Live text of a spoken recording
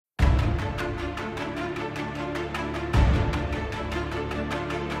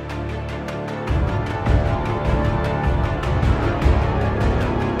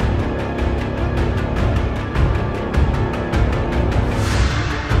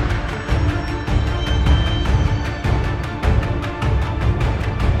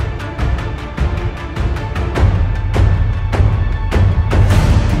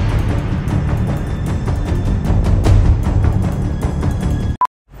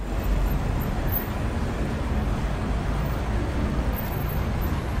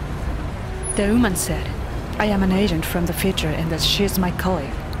The woman said, I am an agent from the future and that she is my colleague.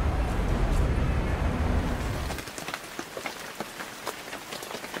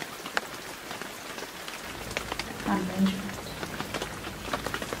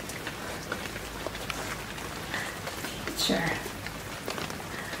 Sure.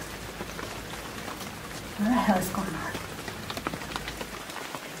 What the hell is going on?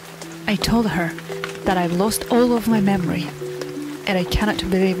 I told her that I've lost all of my memory, and I cannot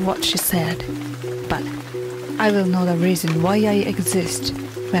believe what she said. But I will know the reason why I exist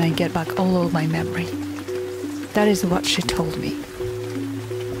when I get back all of my memory. That is what she told me.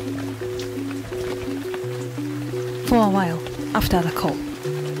 For a while after the call,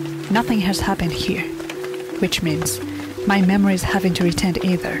 nothing has happened here, which means my memories haven't returned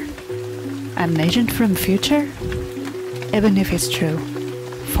either. An agent from future? Even if it's true,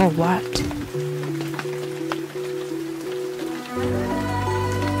 for what?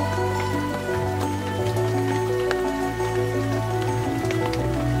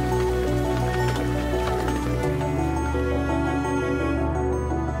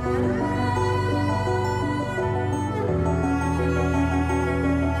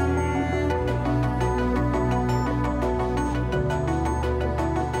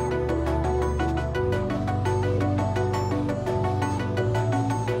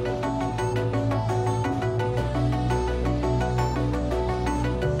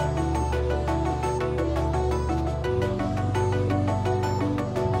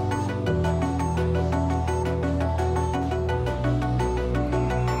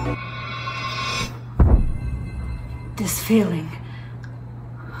 This feeling.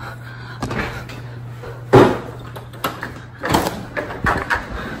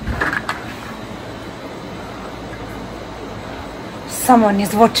 Someone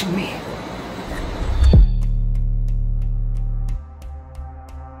is watching me.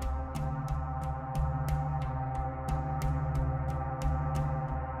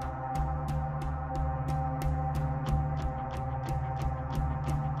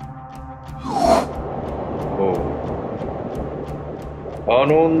 Oh. あ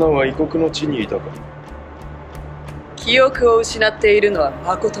の女は異国の地にいたか。記憶を失っているのは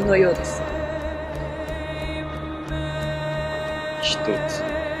誠のようです。一つ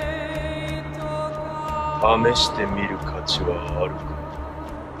試してみる価値はあるか。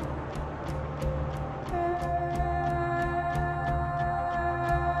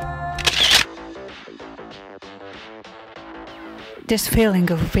This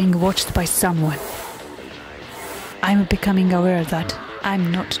feeling of being watched by someone. I'm becoming aware that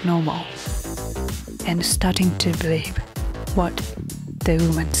I'm not normal, and starting to believe what the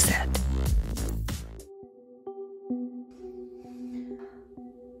woman said.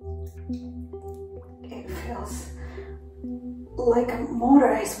 It feels like a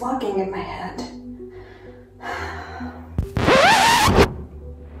motor is walking in my head.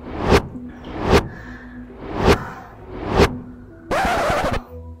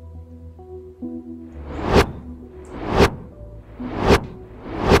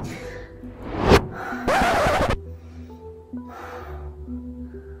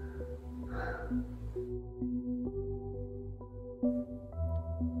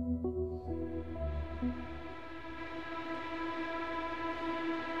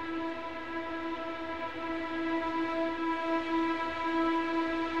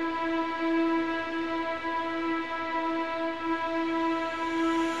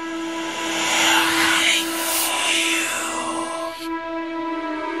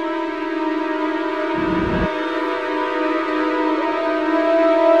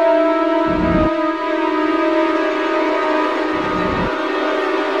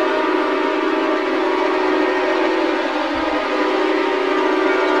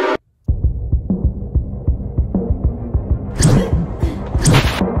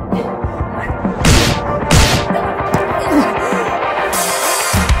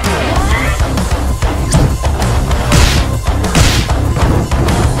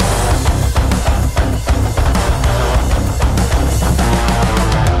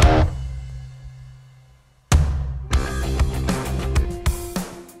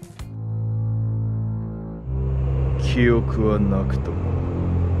記憶はなくとも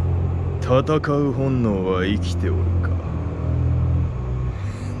戦う本能は生きておるか。